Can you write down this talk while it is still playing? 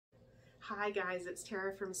Hi guys, it's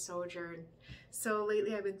Tara from Sojourn. So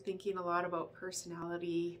lately I've been thinking a lot about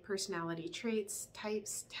personality traits,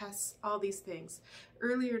 types, tests, all these things.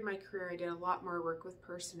 Earlier in my career I did a lot more work with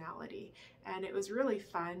personality, and it was really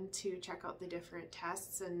fun to check out the different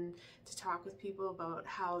tests and to talk with people about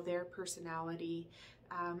how their personality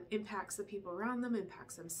impacts the people around them,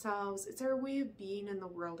 impacts themselves. It's our way of being in the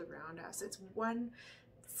world around us. It's one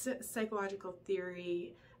psychological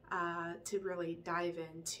theory to really dive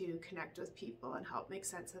in to connect with people and help make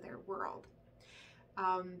sense of their world.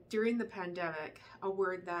 During the pandemic, a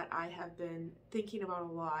word that I have been thinking about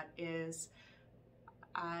a lot is,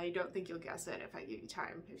 I don't think you'll guess it if I give you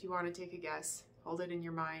time. If you want to take a guess, hold it in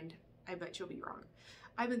your mind. I bet you'll be wrong.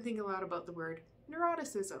 I've been thinking a lot about the word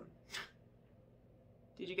neuroticism.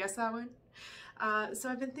 Did you guess that one? So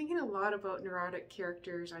I've been thinking a lot about neurotic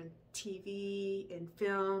characters on TV, in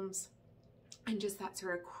films, and just that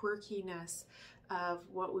sort of quirkiness of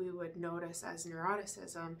what we would notice as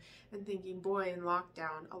neuroticism, and thinking, boy, in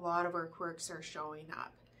lockdown, a lot of our quirks are showing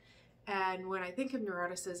up. And when I think of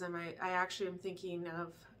neuroticism, I actually am thinking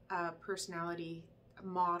of a personality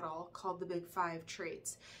model called the Big Five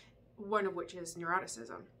Traits, one of which is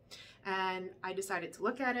neuroticism. And I decided to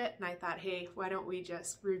look at it, and I thought, hey, why don't we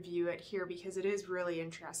just review it here, because it is really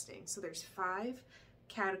interesting. So there's 5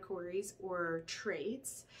 categories or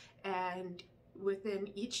traits, and within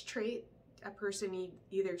each trait a person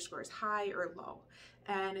either scores high or low,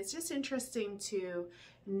 and it's just interesting to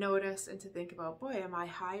notice and to think about, boy, am I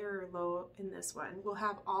high or low in this one? We'll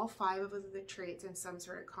have all 5 of the traits in some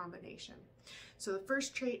sort of combination. So the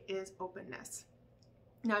first trait is openness.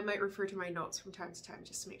 Now I might refer to my notes from time to time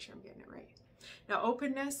just to make sure I'm getting it right. Now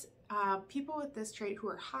openness, people with this trait who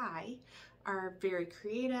are high are very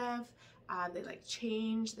creative. They like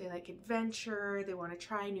change, they like adventure, they want to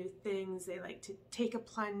try new things, they like to take a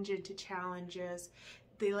plunge into challenges,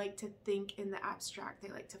 they like to think in the abstract, they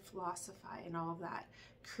like to philosophize, and all of that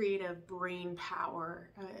creative brain power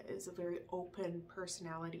is a very open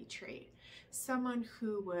personality trait. Someone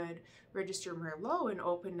who would register more low in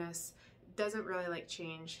openness doesn't really like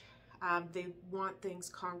change. They want things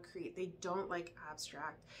concrete, they don't like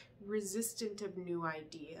abstract, resistant of new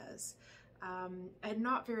ideas. And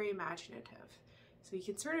not very imaginative. So you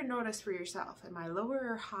can sort of notice for yourself, am I lower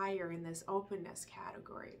or higher in this openness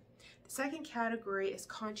category? The second category is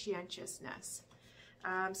conscientiousness.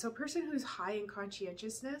 So a person who's high in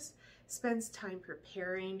conscientiousness spends time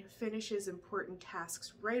preparing, finishes important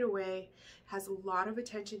tasks right away, has a lot of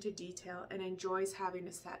attention to detail, and enjoys having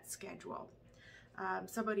a set schedule.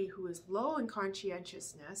 Somebody who is low in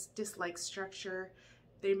conscientiousness dislikes structure,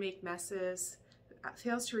 they make messes,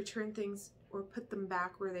 fails to return things or put them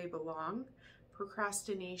back where they belong,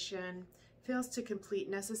 procrastination, fails to complete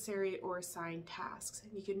necessary or assigned tasks.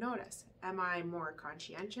 And you can notice, am I more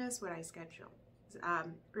conscientious? Would I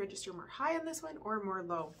register more high on this one or more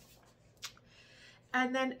low?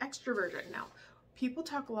 And then extroversion. Now, people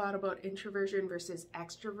talk a lot about introversion versus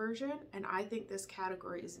extroversion, and I think this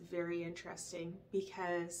category is very interesting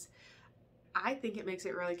because I think it makes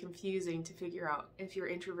it really confusing to figure out if you're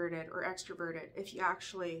introverted or extroverted if you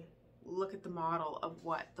actually look at the model of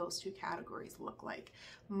what those two categories look like.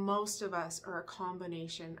 Most of us are a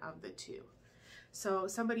combination of the two. So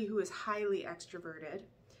somebody who is highly extroverted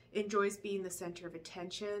enjoys being the center of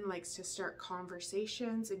attention, likes to start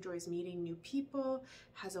conversations, enjoys meeting new people,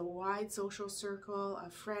 has a wide social circle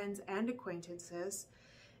of friends and acquaintances,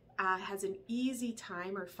 has an easy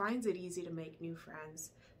time or finds it easy to make new friends,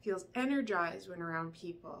 feels energized when around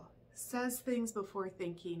people, says things before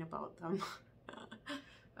thinking about them.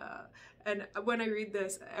 And when I read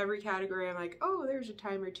this, every category, I'm like, oh, there's a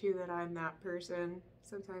time or two that I'm that person.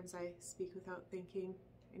 Sometimes I speak without thinking.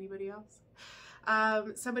 Anybody else?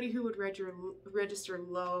 Somebody who would register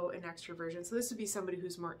low in extroversion. So this would be somebody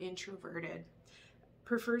who's more introverted,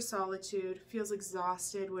 prefers solitude, feels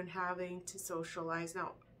exhausted when having to socialize.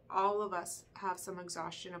 Now, all of us have some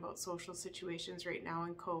exhaustion about social situations right now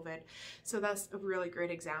in COVID. So that's a really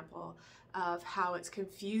great example of how it's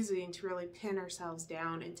confusing to really pin ourselves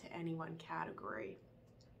down into any one category.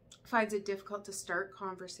 Finds it difficult to start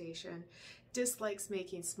conversation, dislikes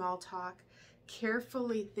making small talk,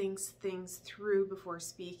 carefully thinks things through before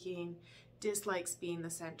speaking, dislikes being the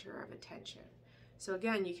center of attention. So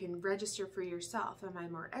again, you can register for yourself. Am I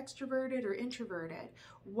more extroverted or introverted?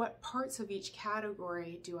 What parts of each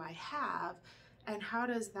category do I have? And how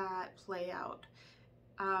does that play out?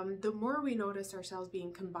 The more we notice ourselves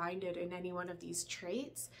being combined in any one of these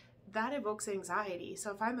traits, that evokes anxiety.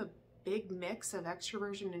 So if I'm a big mix of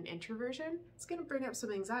extroversion and introversion, it's going to bring up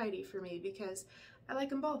some anxiety for me because I like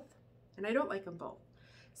them both and I don't like them both.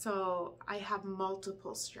 So I have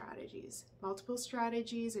multiple strategies,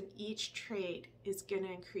 and each trait is going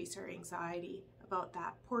to increase our anxiety about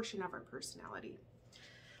that portion of our personality.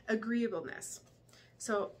 Agreeableness.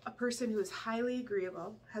 So a person who is highly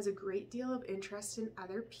agreeable has a great deal of interest in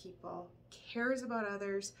other people, cares about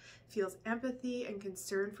others, feels empathy and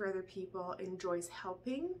concern for other people, enjoys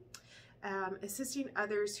helping, assisting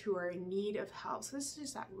others who are in need of help. So this is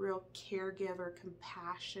just that real caregiver,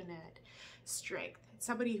 compassionate strength.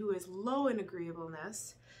 Somebody who is low in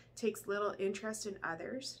agreeableness takes little interest in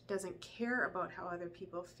others, doesn't care about how other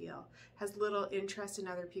people feel, has little interest in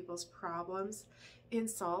other people's problems,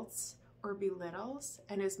 insults or belittles,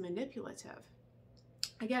 and is manipulative.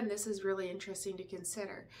 Again, this is really interesting to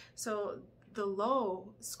consider. So the low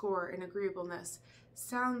score in agreeableness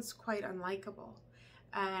sounds quite unlikable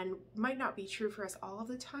and might not be true for us all of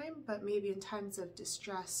the time, but maybe in times of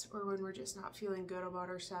distress or when we're just not feeling good about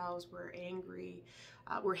ourselves, we're angry,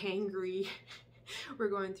 we're hangry, we're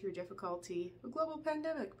going through difficulty, a global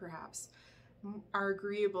pandemic perhaps, our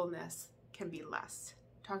agreeableness can be less.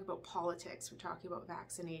 Talk about politics, we're talking about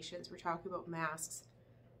vaccinations, we're talking about masks,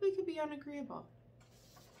 we could be unagreeable.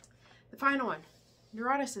 The final one,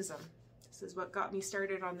 neuroticism. This is what got me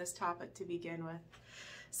started on this topic to begin with.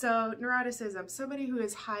 So neuroticism, somebody who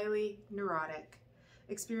is highly neurotic,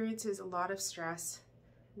 experiences a lot of stress,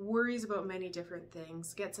 worries about many different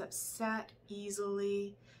things, gets upset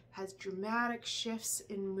easily, has dramatic shifts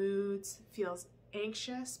in moods, feels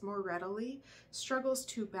anxious more readily, struggles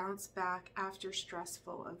to bounce back after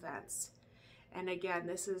stressful events. And again,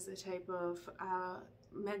 this is the type of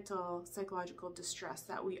mental psychological distress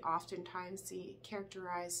that we oftentimes see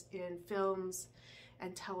characterized in films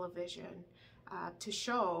and television to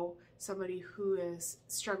show somebody who is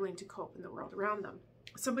struggling to cope in the world around them.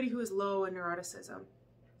 Somebody who is low in neuroticism,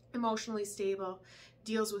 emotionally stable,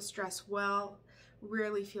 deals with stress well,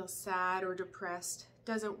 rarely feels sad or depressed,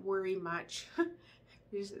 doesn't worry much.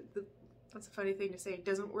 That's a funny thing to say,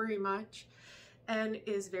 doesn't worry much, and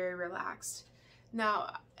is very relaxed.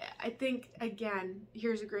 Now, I think, again,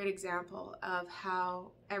 here's a great example of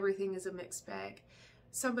how everything is a mixed bag.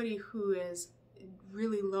 Somebody who is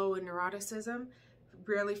really low in neuroticism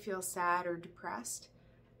rarely feels sad or depressed.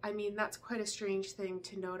 I mean, that's quite a strange thing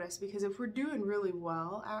to notice, because if we're doing really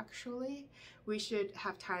well, actually, we should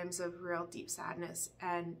have times of real deep sadness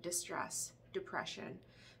and distress, depression,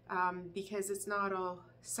 because it's not all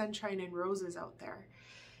sunshine and roses out there.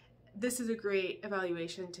 This is a great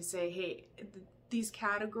evaluation to say, hey, these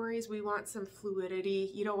categories, we want some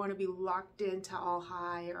fluidity. You don't want to be locked into all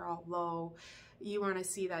high or all low. You want to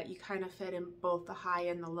see that you kind of fit in both the high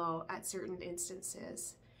and the low at certain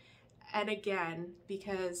instances. And again,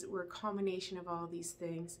 because we're a combination of all these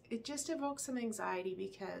things, it just evokes some anxiety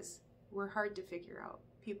because we're hard to figure out.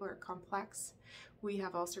 People are complex. We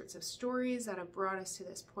have all sorts of stories that have brought us to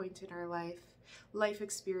this point in our life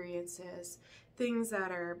experiences, things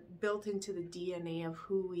that are built into the DNA of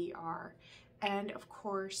who we are. And of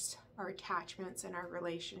course, our attachments and our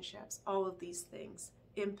relationships, all of these things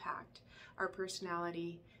impact our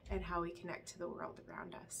personality and how we connect to the world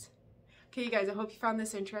around us. Okay, you guys, I hope you found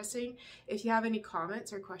this interesting. If you have any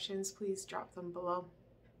comments or questions, please drop them below.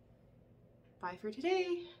 Bye for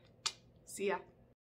today. See ya.